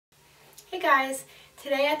guys,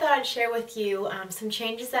 today I thought I'd share with you some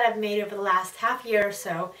changes that I've made over the last half year or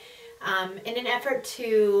so in an effort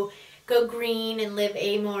to go green and live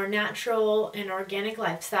a more natural and organic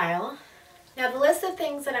lifestyle. Now the list of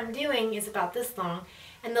things that I'm doing is about this long,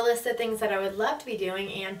 and the list of things that I would love to be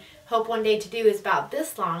doing and hope one day to do is about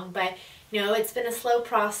this long, but you know, it's been a slow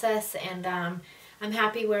process, and I'm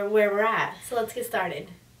happy where we're at. So let's get started.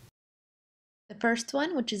 The first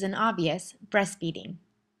one, which is an obvious, breastfeeding.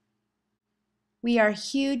 We are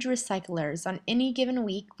huge recyclers. On any given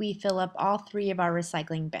week, we fill up all 3 of our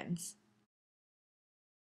recycling bins.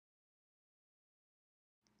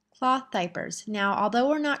 Cloth diapers. Now, although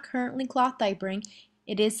we're not currently cloth diapering,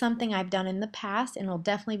 it is something I've done in the past and will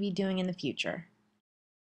definitely be doing in the future.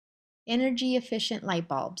 Energy efficient light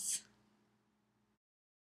bulbs.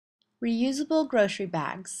 Reusable grocery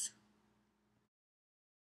bags.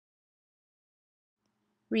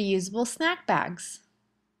 Reusable snack bags.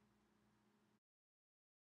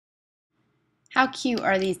 How cute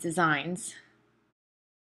are these designs?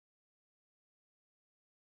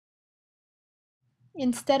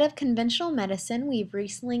 Instead of conventional medicine, we've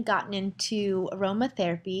recently gotten into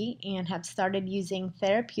aromatherapy and have started using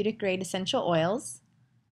therapeutic grade essential oils,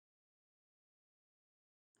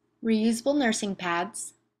 reusable nursing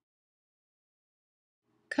pads,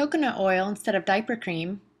 coconut oil instead of diaper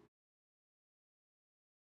cream,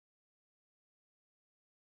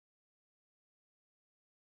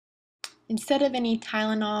 instead of any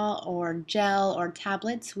Tylenol or gel or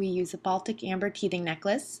tablets, we use a Baltic amber teething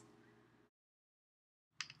necklace,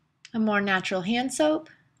 a more natural hand soap,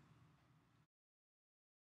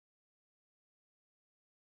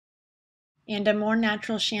 and a more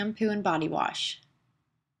natural shampoo and body wash.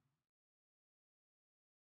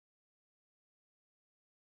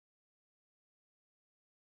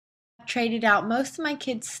 I've traded out most of my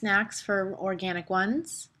kids' snacks for organic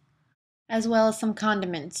ones, as well as some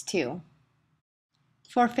condiments too.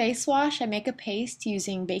 For face wash, I make a paste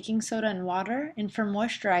using baking soda and water, and for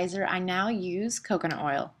moisturizer, I now use coconut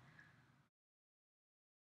oil.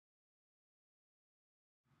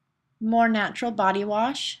 More natural body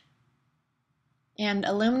wash, and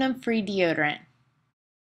aluminum-free deodorant.